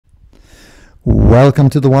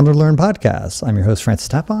Welcome to the Want to Learn podcast. I'm your host, Francis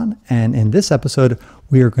Tapon, and in this episode,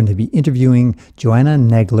 we are going to be interviewing JoAnneh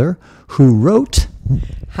Nagler, who wrote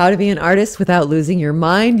How to Be an Artist Without Losing Your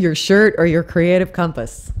Mind, Your Shirt, or Your Creative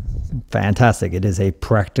Compass. Fantastic. It is a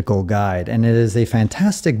practical guide, and it is a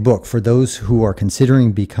fantastic book for those who are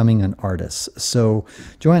considering becoming an artist. So,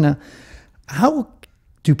 JoAnneh, how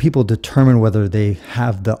do people determine whether they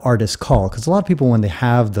have the artist call? Because a lot of people, when they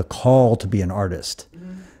have the call to be an artist,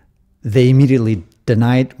 they immediately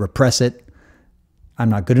deny it, repress it. I'm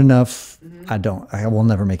not good enough. I will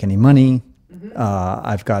never make any money.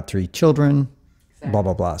 I've got 3 children, blah,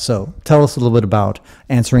 blah, blah. So tell us a little bit about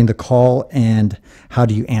answering the call and how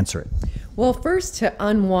do you answer it? Well, first, to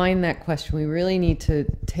unwind that question, we really need to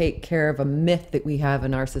take care of a myth that we have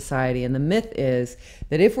in our society. And the myth is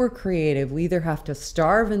that if we're creative, we either have to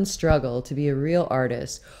starve and struggle to be a real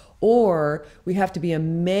artist, or we have to be a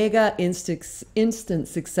mega instant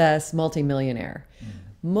success multimillionaire.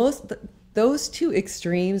 Those two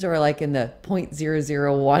extremes are like in the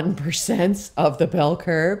 0.001% of the bell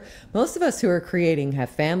curve. Most of us who are creating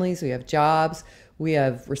have families, we have jobs, we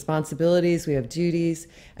have responsibilities, we have duties.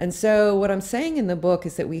 And so what I'm saying in the book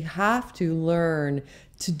is that we have to learn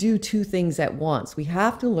to do 2 things at once. We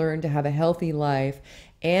have to learn to have a healthy life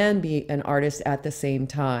and be an artist at the same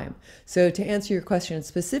time. So to answer your question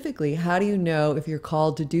specifically, how do you know if you're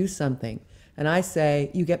called to do something? And I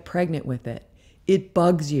say, you get pregnant with it. It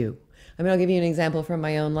bugs you. I mean, I'll give you an example from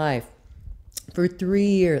my own life. For 3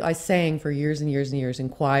 years, I sang for years and years and years in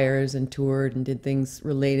choirs and toured and did things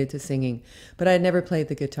related to singing, but I had never played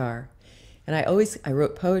the guitar. And I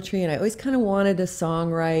wrote poetry, and I always kind of wanted to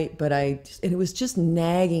songwrite, but it was just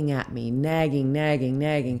nagging at me,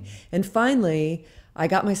 nagging. And finally, I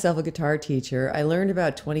got myself a guitar teacher. I learned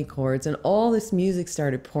about 20 chords, and all this music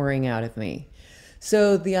started pouring out of me.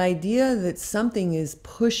 So the idea that something is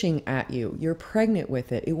pushing at you, you're pregnant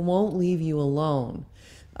with it, it won't leave you alone.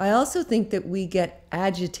 I also think that we get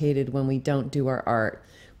agitated when we don't do our art.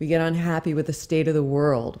 We get unhappy with the state of the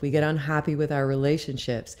world. We get unhappy with our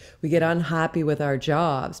relationships. We get unhappy with our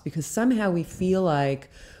jobs because somehow we feel like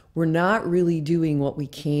we're not really doing what we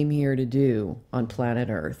came here to do on planet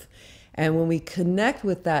Earth. And when we connect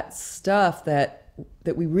with that stuff that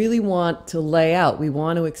we really want to lay out, we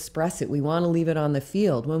want to express it, we want to leave it on the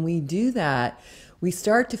field, when we do that, we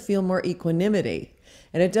start to feel more equanimity.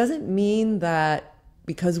 And it doesn't mean that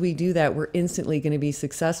because we do that, we're instantly going to be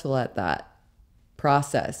successful at that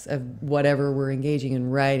process of whatever we're engaging in,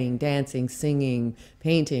 writing, dancing, singing,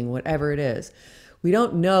 painting, whatever it is. We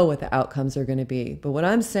don't know what the outcomes are going to be. But what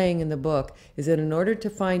I'm saying in the book is that in order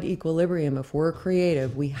to find equilibrium, if we're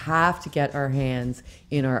creative, we have to get our hands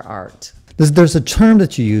in our art. There's a term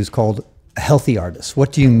that you use called healthy artist.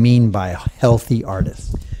 What do you mean by a healthy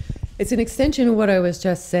artist? It's an extension of what I was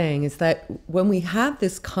just saying, is that when we have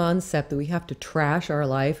this concept that we have to trash our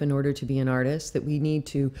life in order to be an artist, that we need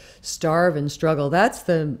to starve and struggle, that's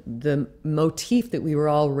the motif that we were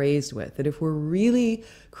all raised with, that if we're really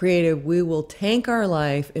creative, we will tank our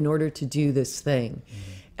life in order to do this thing.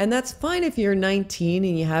 And that's fine if you're 19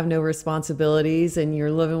 and you have no responsibilities and you're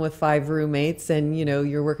living with 5 roommates and,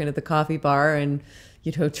 you're working at the coffee bar and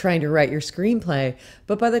trying to write your screenplay.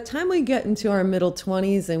 But by the time we get into our middle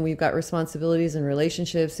 20s and we've got responsibilities and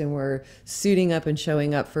relationships and we're suiting up and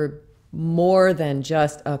showing up for more than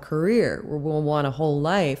just a career, we'll want a whole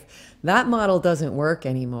life, that model doesn't work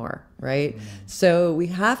anymore, right? So we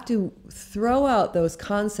have to throw out those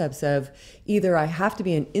concepts of either I have to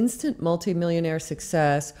be an instant multimillionaire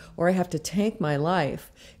success or I have to tank my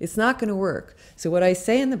life. It's not going to work. So what I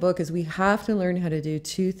say in the book is we have to learn how to do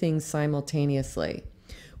 2 things simultaneously.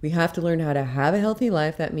 We have to learn how to have a healthy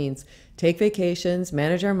life. That means take vacations,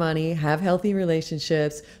 manage our money, have healthy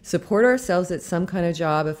relationships, support ourselves at some kind of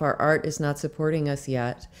job if our art is not supporting us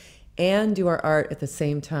yet, and do our art at the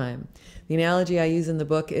same time. The analogy I use in the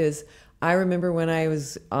book is, I remember when I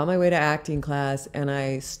was on my way to acting class and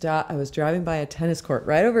I was driving by a tennis court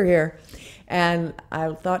right over here, and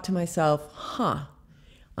I thought to myself,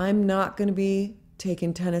 I'm not going to be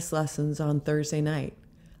taking tennis lessons on Thursday night.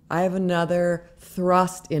 I have another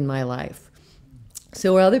thrust in my life.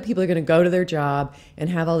 So where other people are going to go to their job and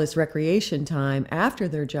have all this recreation time after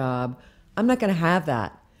their job, I'm not going to have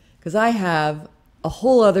that because I have a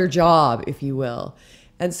whole other job, if you will.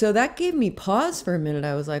 And so that gave me pause for a minute.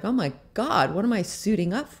 I was like, oh my God, what am I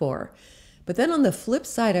suiting up for? But then on the flip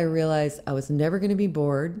side, I realized I was never going to be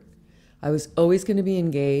bored. I was always going to be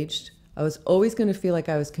engaged. I was always going to feel like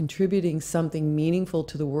I was contributing something meaningful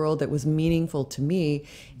to the world that was meaningful to me,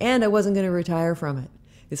 and I wasn't going to retire from it.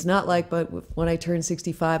 It's not like, but when I turn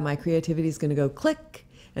 65, my creativity is going to go click,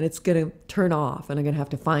 and it's going to turn off and I'm going to have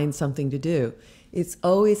to find something to do. It's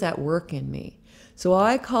always at work in me. So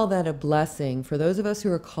I call that a blessing. For those of us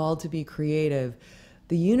who are called to be creative,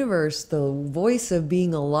 the universe, the voice of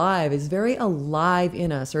being alive is very alive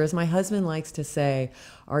in us. Or as my husband likes to say,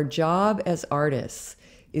 our job as artists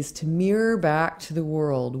is to mirror back to the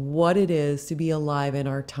world what it is to be alive in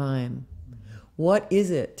our time. What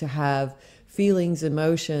is it to have feelings,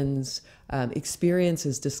 emotions,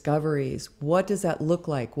 experiences, discoveries? What does that look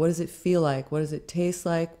like? What does it feel like? What does it taste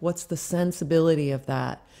like? What's the sensibility of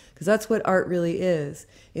that? Because that's what art really is.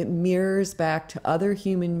 It mirrors back to other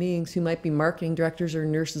human beings who might be marketing directors or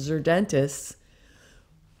nurses or dentists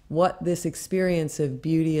what this experience of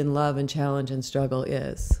beauty and love and challenge and struggle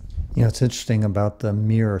is. You know, it's interesting about the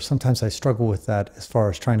mirror. Sometimes I struggle with that as far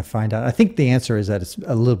as trying to find out. I think the answer is that it's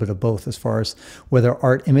a little bit of both as far as whether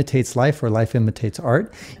art imitates life or life imitates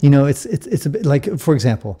art. You know, it's a bit like, for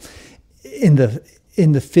example, in the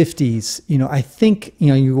 50s, you know, I think, you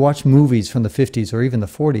know, you watch movies from the 50s or even the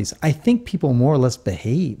 40s, I think people more or less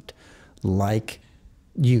behaved like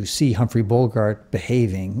you see Humphrey Bogart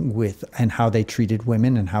behaving with, and how they treated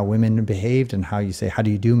women and how women behaved and how you say, how do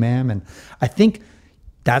you do, ma'am? And I think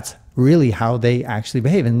that's really how they actually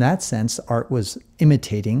behave. In that sense, art was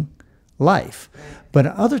imitating life. But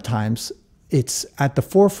at other times, it's at the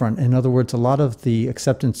forefront. In other words, a lot of the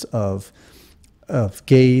acceptance of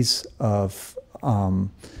gays,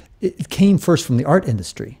 it came first from the art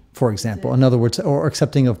industry, for example. In other words, or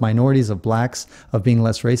accepting of minorities, of blacks, of being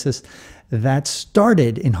less racist. That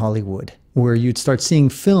started in Hollywood, where you'd start seeing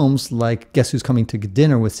films like Guess Who's Coming to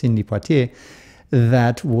Dinner with Sidney Poitier,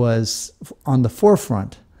 that was on the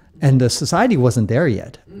forefront. And the society wasn't there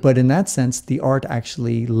yet. But in that sense, the art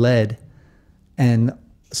actually led and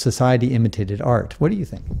society imitated art. What do you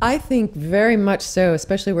think? I think very much so,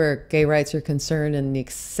 especially where gay rights are concerned and the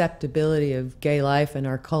acceptability of gay life in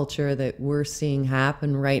our culture that we're seeing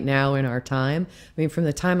happen right now in our time. I mean, from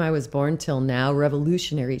the time I was born till now,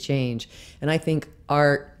 revolutionary change. And I think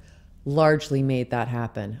art largely made that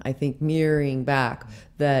happen. I think mirroring back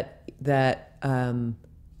that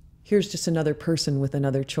here's just another person with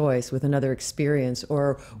another choice, with another experience,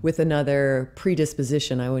 or with another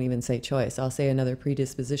predisposition. I won't even say choice. I'll say another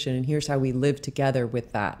predisposition, and here's how we live together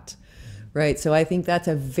with that, right? So I think that's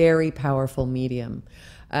a very powerful medium.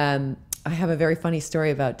 I have a very funny story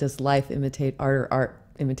about does life imitate art or art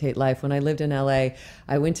imitate life. When I lived in LA,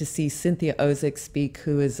 I went to see Cynthia Ozick speak,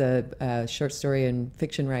 who is a short story and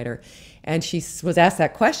fiction writer, and she was asked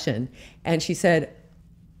that question, and she said,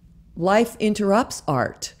 life interrupts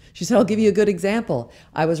art. She said, I'll give you a good example.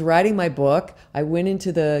 I was writing my book. I went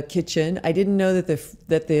into the kitchen. I didn't know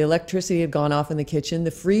that the electricity had gone off in the kitchen.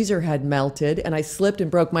 The freezer had melted, and I slipped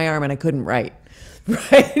and broke my arm, and I couldn't write.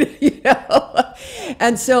 Right? You know?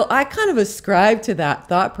 And so I kind of ascribe to that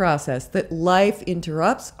thought process that life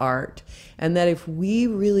interrupts art, and that if we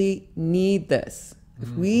really need this, if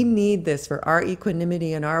we need this for our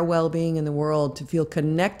equanimity and our well-being in the world, to feel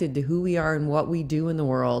connected to who we are and what we do in the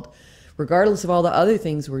world, regardless of all the other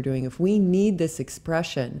things we're doing, if we need this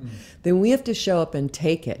expression, then we have to show up and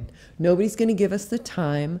take it. Nobody's going to give us the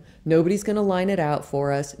time. Nobody's going to line it out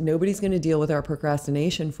for us. Nobody's going to deal with our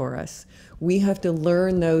procrastination for us. We have to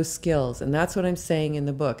learn those skills. And that's what I'm saying in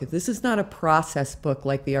the book. This is not a process book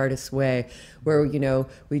like The Artist's Way, where, you know,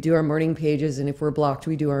 we do our morning pages, and if we're blocked,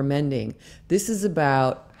 we do our mending. This is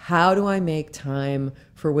about, how do I make time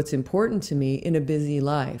for what's important to me in a busy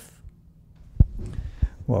life?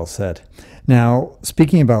 Well said. Now,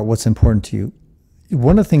 speaking about what's important to you,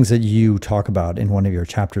 one of the things that you talk about in one of your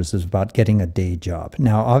chapters is about getting a day job.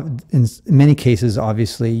 Now, in many cases,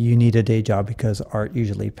 obviously, you need a day job because art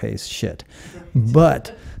usually pays shit.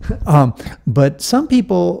 But some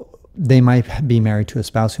people, they might be married to a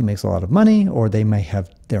spouse who makes a lot of money, or they may have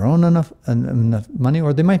their own enough money,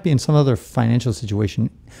 or they might be in some other financial situation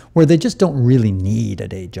where they just don't really need a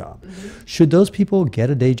day job. Should those people get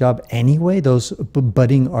a day job anyway? Those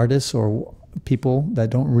budding artists or people that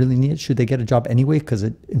don't really need it, should they get a job anyway because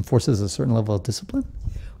it enforces a certain level of discipline?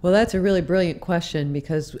 Well, that's a really brilliant question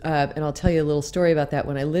because, and I'll tell you a little story about that.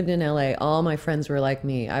 When I lived in LA, all my friends were like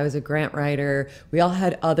me. I was a grant writer. We all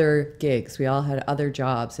had other gigs. We all had other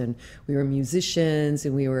jobs, and we were musicians,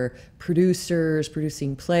 and we were producers,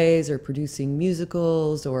 producing plays or producing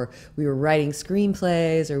musicals, or we were writing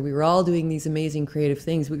screenplays, or we were all doing these amazing creative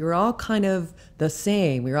things. We were all kind of the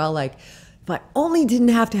same. We were all like, if I only didn't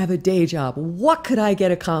have to have a day job, what could I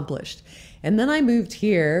get accomplished? And then I moved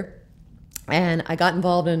here, and I got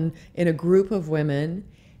involved in a group of women,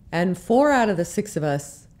 and 4 out of the 6 of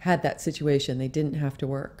us had that situation. They didn't have to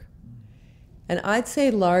work. And I'd say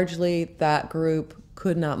largely that group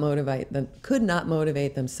could not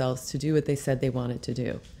motivate themselves to do what they said they wanted to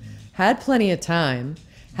do. Had plenty of time,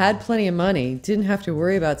 had plenty of money, didn't have to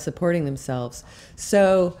worry about supporting themselves.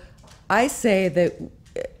 So I say that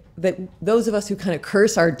those of us who kind of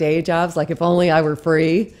curse our day jobs, like if only I were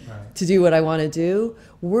free to do what I want to do,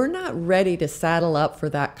 we're not ready to saddle up for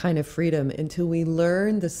that kind of freedom until we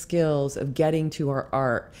learn the skills of getting to our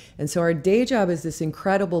art. And so our day job is this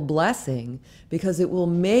incredible blessing because it will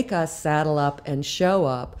make us saddle up and show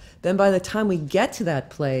up. Then by the time we get to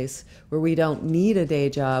that place where we don't need a day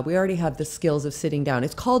job, we already have the skills of sitting down.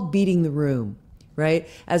 It's called beating the room. Right?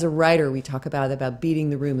 As a writer, we talk about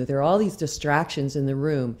beating the room, that there are all these distractions in the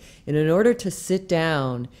room. And in order to sit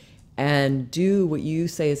down and do what you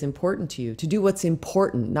say is important to you, to do what's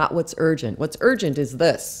important, not what's urgent. What's urgent is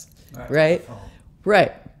this, right?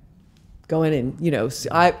 Right. Going in, you know,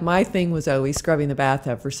 my thing was always scrubbing the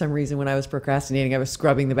bathtub. For some reason, when I was procrastinating, I was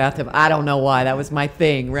scrubbing the bathtub. I don't know why. That was my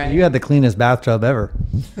thing, right? You had the cleanest bathtub ever.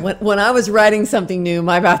 When I was writing something new,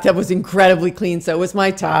 my bathtub was incredibly clean. So was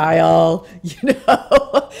my tile, you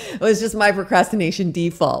know. It was just my procrastination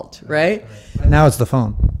default, right? Now it's the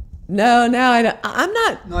phone. No, I'm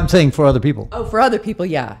not. No, I'm saying for other people. Oh, for other people,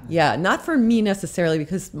 yeah. Yeah, not for me necessarily,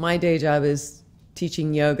 because my day job is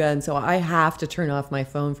teaching yoga, and so I have to turn off my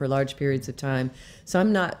phone for large periods of time. So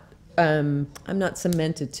I'm not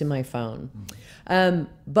cemented to my phone.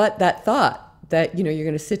 But that thought that, you know, you're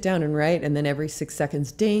going to sit down and write, and then every 6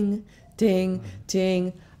 seconds, ding, ding,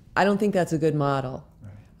 ding. I don't think that's a good model.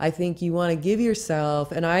 I think you want to give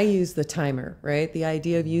yourself, and I use the timer, right? The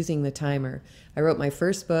idea of using the timer. I wrote my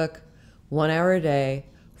first book, 1 hour a day,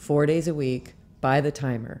 4 days a week, by the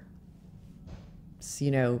timer. It's, you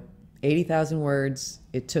know, 80,000 words.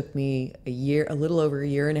 It took me a little over a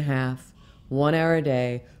year and a half, 1 hour a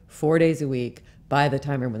day, 4 days a week, by the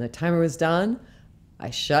timer. When the timer was done, I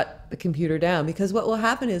shut the computer down, because what will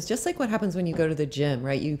happen is just like what happens when you go to the gym,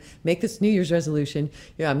 right? You make this New Year's resolution.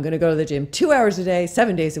 Yeah, I'm going to go to the gym 2 hours a day,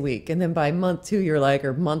 7 days a week. And then by month 2, you're like,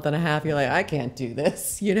 or month and a half, you're like, I can't do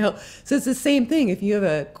this, you know? So it's the same thing. If you have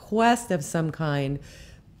a quest of some kind,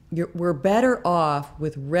 we're better off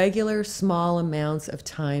with regular small amounts of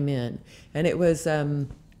time in. And it was, you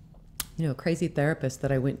know, a crazy therapist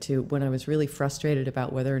that I went to when I was really frustrated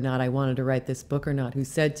about whether or not I wanted to write this book or not, who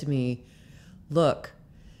said to me, look,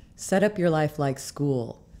 set up your life like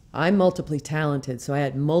school. I'm multiply talented, so I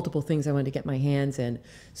had multiple things I wanted to get my hands in.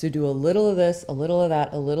 So do a little of this, a little of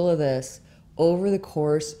that, a little of this over the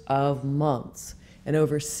course of months. And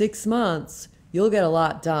over 6 months, you'll get a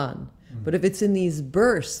lot done. But if it's in these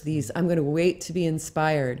bursts, I'm going to wait to be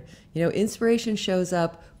inspired. You know, inspiration shows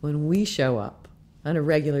up when we show up on a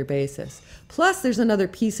regular basis. Plus, there's another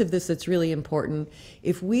piece of this that's really important.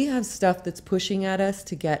 If we have stuff that's pushing at us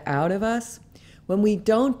to get out of us, when we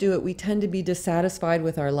don't do it, we tend to be dissatisfied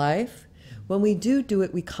with our life. When we do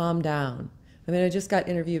it, we calm down. I mean, I just got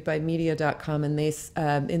interviewed by media.com, and they,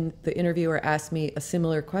 the interviewer asked me a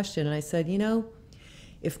similar question. And I said, you know,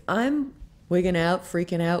 if I'm wigging out,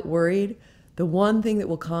 freaking out, worried, the one thing that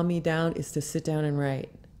will calm me down is to sit down and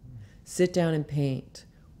write, sit down and paint,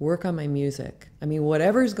 work on my music. I mean,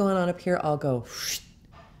 whatever's going on up here, I'll go,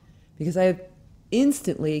 because I've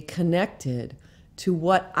instantly connected to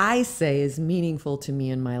what I say is meaningful to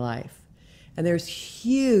me in my life. And there's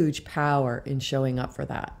huge power in showing up for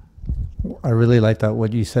that. I really like that.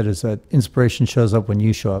 What you said is that inspiration shows up when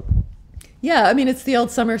you show up. Yeah, I mean, it's the old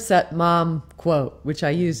Somerset Maugham quote, which I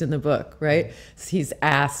used in the book, right? He's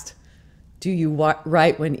asked, do you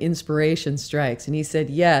write when inspiration strikes? And he said,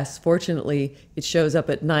 yes, fortunately, it shows up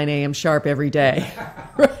at 9 a.m. sharp every day,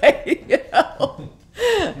 right? You know?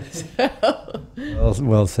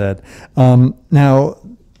 Well said. Now,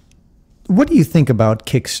 what do you think about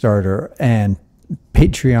Kickstarter and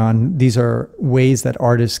Patreon? These are ways that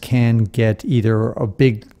artists can get either a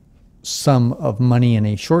big sum of money in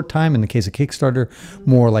a short time, in the case of Kickstarter,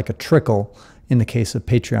 more like a trickle in the case of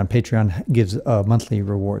Patreon. Patreon gives monthly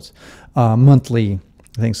rewards, monthly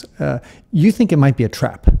things. You think it might be a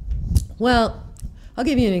trap? Well, I'll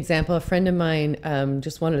give you an example. A friend of mine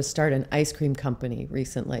just wanted to start an ice cream company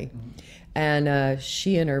recently. And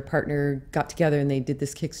she and her partner got together and they did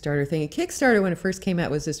this Kickstarter thing. And Kickstarter, when it first came out,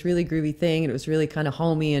 was this really groovy thing. And it was really kind of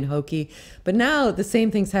homey and hokey. But now the same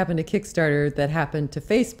things happen to Kickstarter that happened to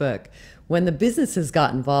Facebook. When the businesses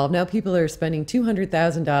got involved, now people are spending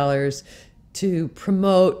 $200,000 to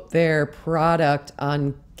promote their product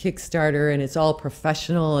on Kickstarter. And it's all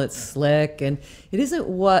professional, it's slick. And it isn't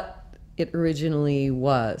what it originally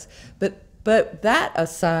was. But that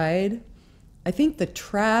aside, I think the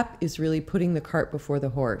trap is really putting the cart before the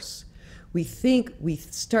horse. we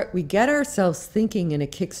get ourselves thinking in a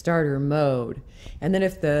Kickstarter mode. And then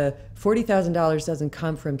if the $40,000 doesn't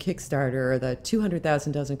come from Kickstarter or the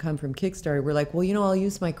 $200,000 doesn't come from Kickstarter, we're like, well, I'll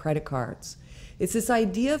use my credit cards. It's this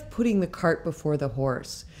idea of putting the cart before the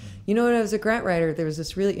horse. When I was a grant writer, there was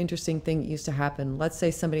this really interesting thing that used to happen. Let's say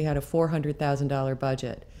somebody had a $400,000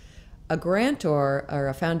 budget. A grantor or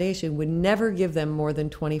a foundation would never give them more than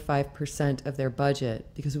 25% of their budget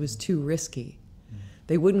because it was too risky.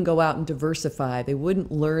 They wouldn't go out and diversify. They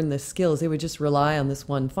wouldn't learn the skills. They would just rely on this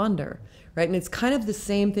one funder, right? And it's kind of the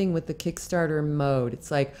same thing with the Kickstarter mode.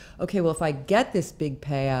 It's like, okay, well, if I get this big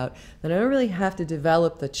payout, then I don't really have to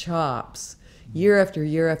develop the chops year after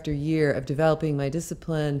year after year of developing my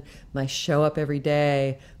discipline, my show up every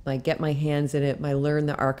day, my get my hands in it, my learn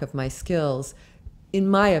the arc of my skills. In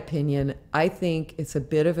my opinion, I think it's a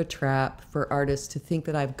bit of a trap for artists to think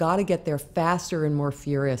that I've got to get there faster and more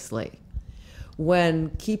furiously,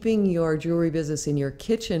 when keeping your jewelry business in your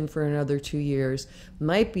kitchen for another 2 years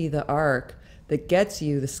might be the arc that gets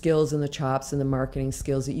you the skills and the chops and the marketing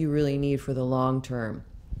skills that you really need for the long term.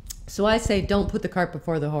 So I say, don't put the cart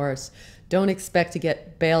before the horse. Don't expect to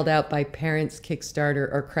get bailed out by parents' Kickstarter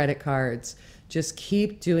or credit cards. Just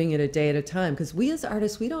keep doing it a day at a time. Because we as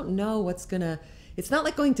artists, we don't know it's not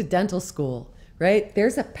like going to dental school, right?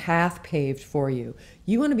 There's a path paved for you.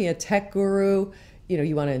 You want to be a tech guru,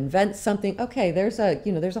 you want to invent something. Okay, there's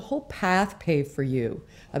a whole path paved for you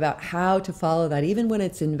about how to follow that, even when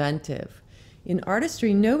it's inventive. In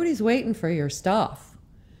artistry, nobody's waiting for your stuff.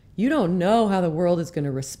 You don't know how the world is going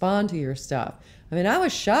to respond to your stuff. I mean, I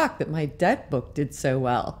was shocked that my debt book did so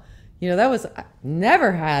well. I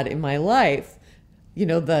never had in my life,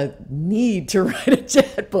 the need to write a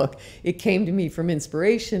debt book. It came to me from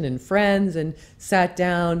inspiration and friends, and sat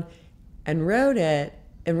down and wrote it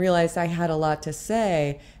and realized I had a lot to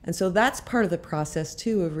say. And so that's part of the process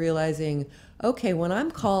too, of realizing, okay, when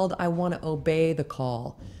I'm called, I want to obey the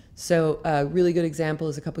call. So a really good example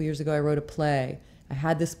is a couple years ago, I wrote a play. I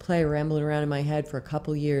had this play rambling around in my head for a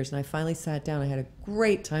couple years, and I finally sat down. I had a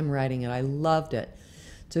great time writing it. I loved it.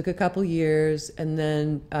 Took a couple years, and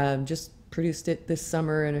then just produced it this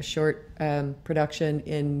summer in a short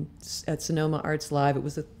production at Sonoma Arts Live. It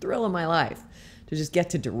was a thrill of my life to just get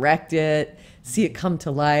to direct it, see it come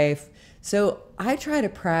to life. So I try to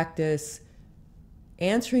practice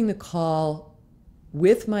answering the call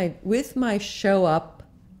with my show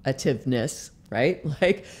up-ativeness, right?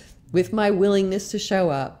 Like, with my willingness to show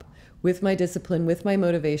up, with my discipline, with my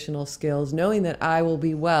motivational skills, knowing that I will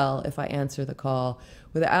be well if I answer the call,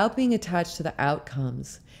 without being attached to the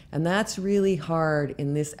outcomes. And that's really hard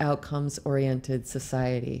in this outcomes-oriented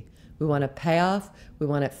society. We want a payoff, we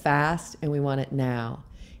want it fast, and we want it now.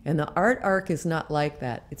 And the art arc is not like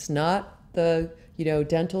that. It's not the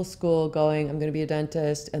dental school going, I'm going to be a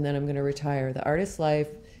dentist, and then I'm going to retire. The artist's life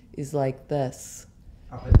is like this.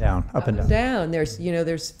 Up and down, up and down.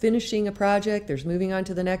 There's finishing a project, there's moving on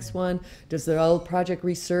to the next one. Does the old project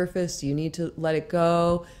resurface? Do you need to let it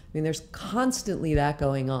go? I mean, there's constantly that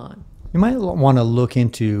going on. You might want to look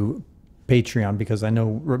into Patreon, because I know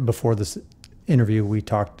before this interview we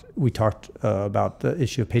talked about the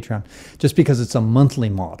issue of Patreon, just because it's a monthly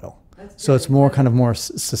model. So it's more kind of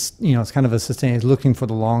it's kind of a sustain. It's looking for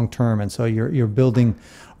the long term, and so you're building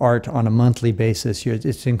art on a monthly basis.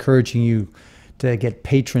 It's encouraging you to get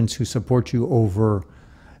patrons who support you over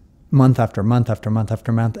month after month after month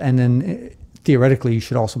after month. And then theoretically, you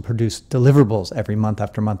should also produce deliverables every month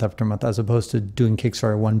after month after month, as opposed to doing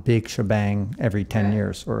Kickstarter one big shebang every 10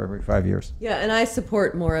 years or every 5 years. Yeah, and I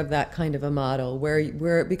support more of that kind of a model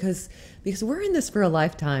because we're in this for a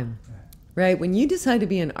lifetime, right? When you decide to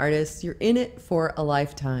be an artist, you're in it for a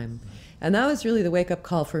lifetime. And that was really the wake-up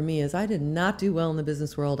call for me, is I did not do well in the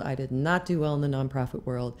business world. I did not do well in the nonprofit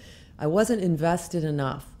world. I wasn't invested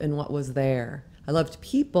enough in what was there. I loved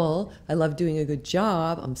people. I loved doing a good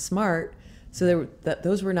job. I'm smart. So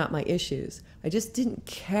those were not my issues. I just didn't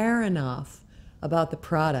care enough about the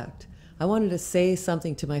product. I wanted to say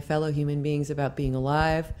something to my fellow human beings about being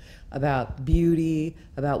alive, about beauty,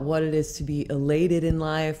 about what it is to be elated in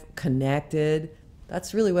life, connected.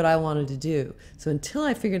 That's really what I wanted to do. So until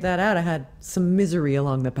I figured that out, I had some misery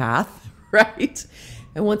along the path, right?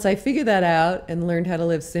 And once I figured that out and learned how to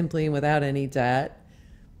live simply and without any debt,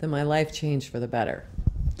 then my life changed for the better.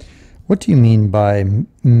 What do you mean by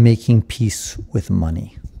making peace with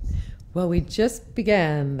money? Well, we just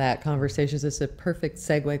began that conversation. This is a perfect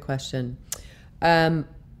segue question. One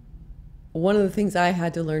of the things I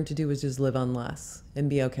had to learn to do was just live on less and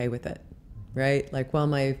be okay with it. right? Like,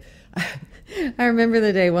 well, I remember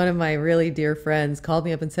the day one of my really dear friends called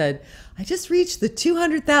me up and said, I just reached the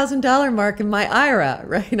 $200,000 mark in my IRA,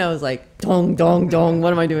 right? And I was like, dong, dong, dong,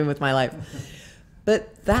 what am I doing with my life?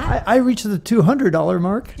 But that... I reached the $200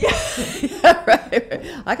 mark. Yeah, right.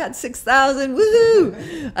 I got 6,000,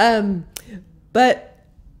 woohoo! But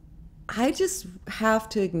I just have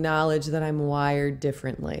to acknowledge that I'm wired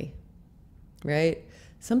differently, right?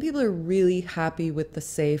 Some people are really happy with the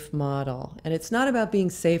safe model. And it's not about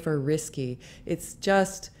being safe or risky. It's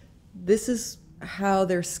just, this is how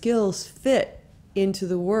their skills fit into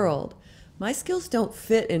the world. My skills don't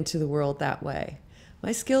fit into the world that way.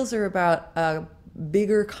 My skills are about a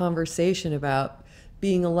bigger conversation about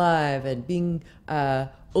being alive and being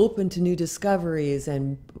open to new discoveries.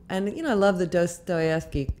 And you know, I love the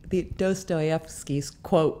Dostoevsky's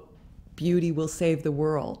quote, "Beauty will save the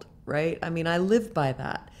world." Right? I mean, I live by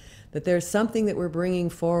that there's something that we're bringing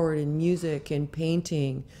forward in music and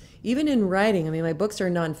painting, even in writing. I mean, my books are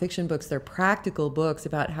nonfiction books. They're practical books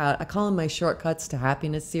about how, I call them my Shortcuts to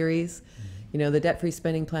Happiness series. You know, the Debt-Free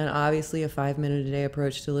Spending Plan, obviously a 5-minute-a-day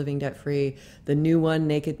approach to living debt-free. The new one,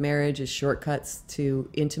 Naked Marriage, is shortcuts to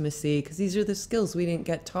intimacy, because these are the skills we didn't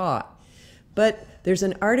get taught. But there's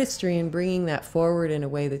an artistry in bringing that forward in a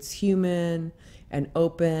way that's human and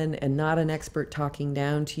open, and not an expert talking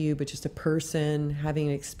down to you, but just a person having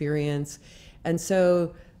an experience. And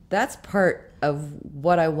so that's part of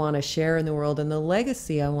what I want to share in the world and the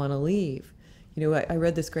legacy I want to leave. You know, I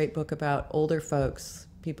read this great book about older folks,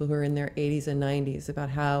 people who are in their 80s and 90s, about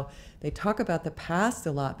how they talk about the past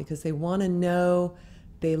a lot because they want to know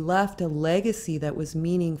they left a legacy that was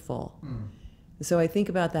meaningful. So I think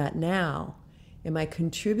about that now. Am I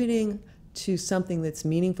contributing to something that's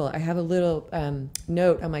meaningful? I have a little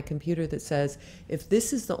note on my computer that says, if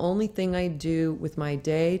this is the only thing I do with my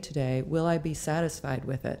day today, will I be satisfied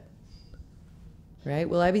with it? Right?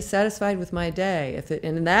 Will I be satisfied with my day?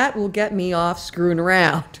 And that will get me off screwing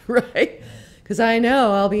around, right? Because I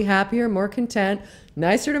know I'll be happier, more content,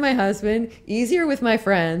 nicer to my husband, easier with my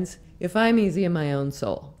friends, if I'm easy in my own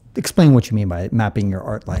soul. Explain what you mean by mapping your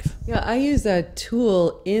art life. Yeah, I use a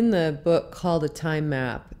tool in the book called a time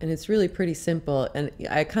map, and it's really pretty simple. And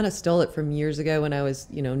I kind of stole it from years ago when I was,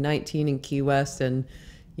 19 in Key West, and,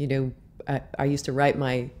 I used to write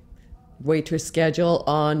my waitress schedule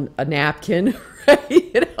on a napkin,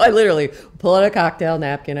 right? I literally pull out a cocktail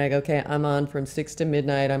napkin. I go, okay, I'm on from 6 to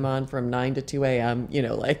midnight. I'm on from 9 to 2 a.m.,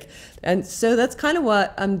 and so that's kind of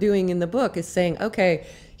what I'm doing in the book, is saying, okay,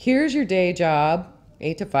 here's your day job,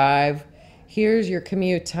 8 to 5. Here's your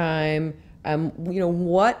commute time.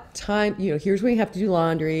 What time, here's when you have to do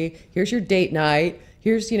laundry. Here's your date night.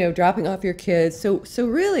 Here's, dropping off your kids. So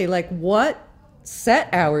really, like, what set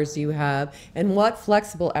hours do you have and what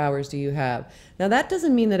flexible hours do you have? Now, that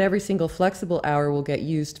doesn't mean that every single flexible hour will get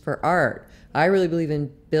used for art. I really believe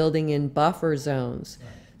in building in buffer zones. Right.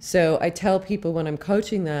 So I tell people when I'm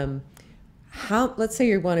coaching them, let's say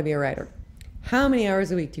you want to be a writer. How many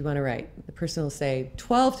hours a week do you want to write? The person will say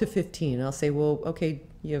 12 to 15. I'll say, well, okay,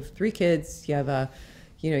 you have 3 kids, you have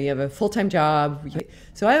a full-time job.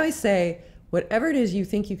 So I always say, whatever it is you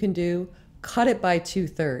think you can do, cut it by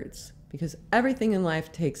 2/3, because everything in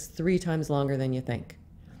life takes 3 times longer than you think.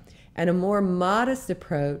 And a more modest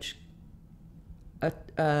approach,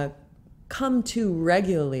 come to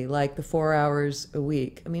regularly, like the 4 hours a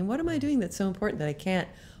week. I mean, what am I doing that's so important that I can't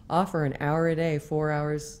offer an hour a day, 4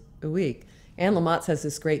 hours a week? Anne Lamott says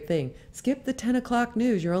this great thing: skip the 10 o'clock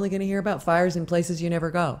news. You're only going to hear about fires in places you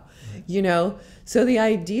never go. So the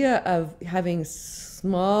idea of having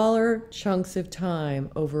smaller chunks of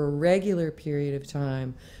time over a regular period of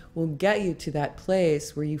time will get you to that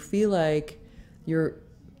place where you feel like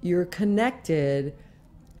you're connected,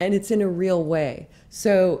 and it's in a real way.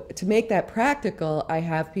 So to make that practical, I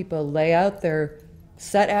have people lay out their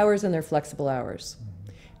set hours and their flexible hours.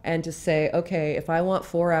 And to say, okay, if I want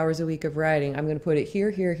 4 hours a week of writing, I'm going to put it here,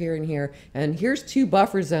 here, here, and here. And here's 2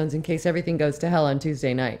 buffer zones in case everything goes to hell on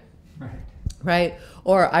Tuesday night. Right?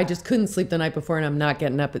 Or I just couldn't sleep the night before and I'm not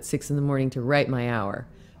getting up at 6 in the morning to write my hour.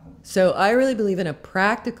 So I really believe in a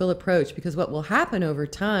practical approach, because what will happen over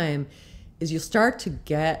time is you'll start to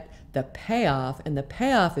get the payoff. And the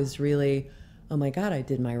payoff is really, oh my God, I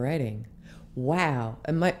did my writing. Wow.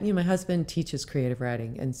 And my husband teaches creative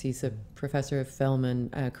writing, and he's a professor of film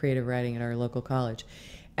and creative writing at our local college.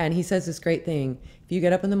 And he says this great thing: if you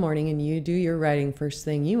get up in the morning and you do your writing first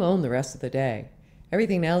thing, you own the rest of the day.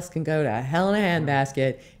 Everything else can go to hell in a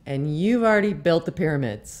handbasket, and you've already built the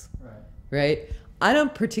pyramids. Right? I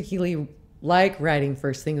don't particularly like writing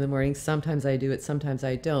first thing in the morning. Sometimes I do it, sometimes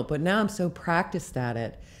I don't. But now I'm so practiced at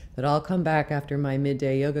it that I'll come back after my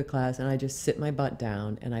midday yoga class and I just sit my butt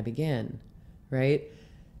down and I begin, right?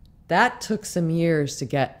 That took some years to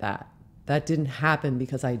get that. That didn't happen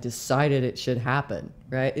because I decided it should happen,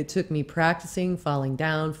 right? It took me practicing, falling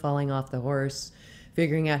down, falling off the horse,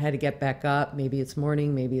 figuring out how to get back up. Maybe it's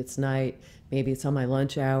morning, maybe it's night, maybe it's on my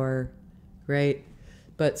lunch hour, right?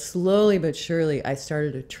 But slowly but surely, I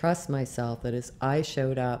started to trust myself that as I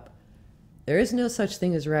showed up, there is no such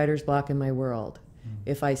thing as writer's block in my world.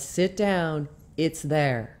 If I sit down, it's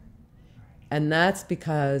there. And that's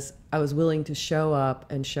because I was willing to show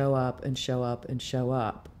up and show up and show up and show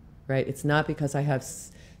up, right? It's not because I have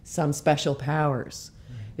some special powers.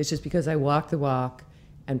 It's just because I walked the walk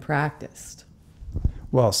and practiced.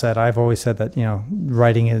 Well said. I've always said that, you know,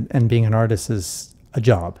 writing and being an artist is a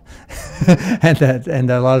job.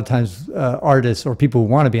 and a lot of times artists or people who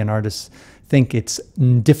want to be an artist think it's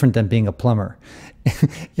different than being a plumber.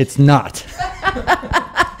 It's not.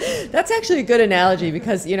 That's actually a good analogy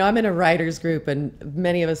because, you know, I'm in a writers group and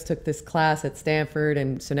many of us took this class at Stanford.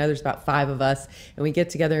 And so now there's about 5 of us and we get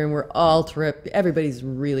together and we're all terrific. Everybody's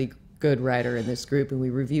really good writer in this group and we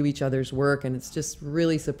review each other's work and it's just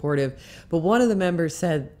really supportive. But one of the members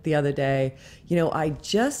said the other day, you know, I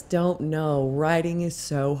just don't know, writing is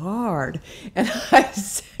so hard. And I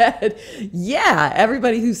said, yeah,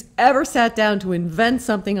 everybody who's ever sat down to invent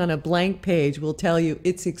something on a blank page will tell you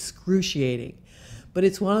it's excruciating. But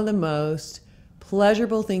it's one of the most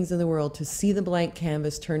pleasurable things in the world to see the blank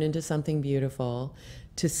canvas turn into something beautiful,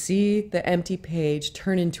 to see the empty page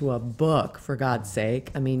turn into a book, for God's sake.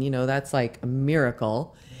 I mean, you know, that's like a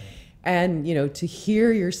miracle. And, you know, to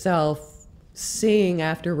hear yourself sing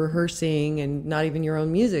after rehearsing and not even your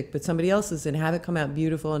own music, but somebody else's and have it come out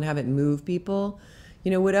beautiful and have it move people.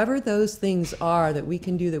 You know, whatever those things are that we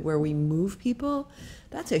can do that where we move people,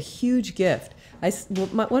 that's a huge gift.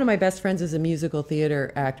 One of my best friends is a musical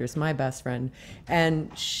theater actress, my best friend.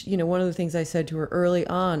 And, you know, one of the things I said to her early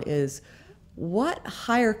on is, what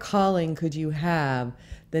higher calling could you have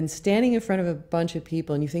than standing in front of a bunch of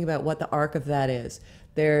people and you think about what the arc of that is?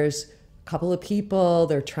 There's a couple of people,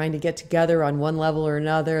 they're trying to get together on one level or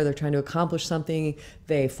another, they're trying to accomplish something,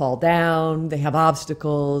 they fall down, they have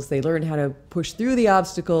obstacles, they learn how to push through the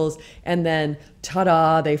obstacles, and then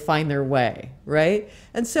ta-da, they find their way, right?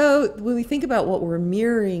 And so when we think about what we're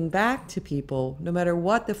mirroring back to people, no matter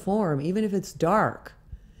what the form, even if it's dark,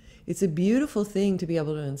 it's a beautiful thing to be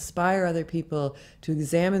able to inspire other people to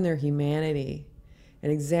examine their humanity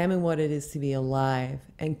and examine what it is to be alive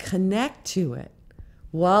and connect to it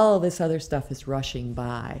while this other stuff is rushing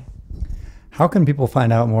by. How can people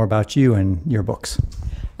find out more about you and your books?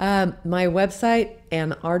 My website,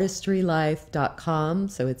 annartistrylife.com.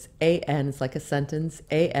 So it's A-N, it's like a sentence,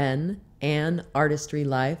 A-N,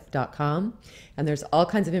 annartistrylife.com. And there's all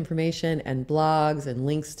kinds of information and blogs and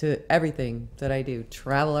links to everything that I do.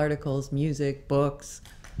 Travel articles, music, books.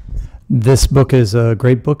 This book is a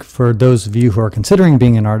great book for those of you who are considering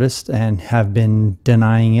being an artist and have been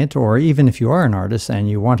denying it, or even if you are an artist and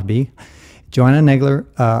you want to be. JoAnneh Nagler,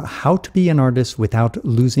 How to Be an Artist Without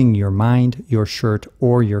Losing Your Mind, Your Shirt,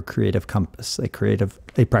 or Your Creative Compass, a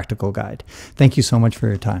practical guide. Thank you so much for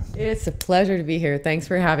your time. It's a pleasure to be here. Thanks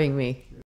for having me.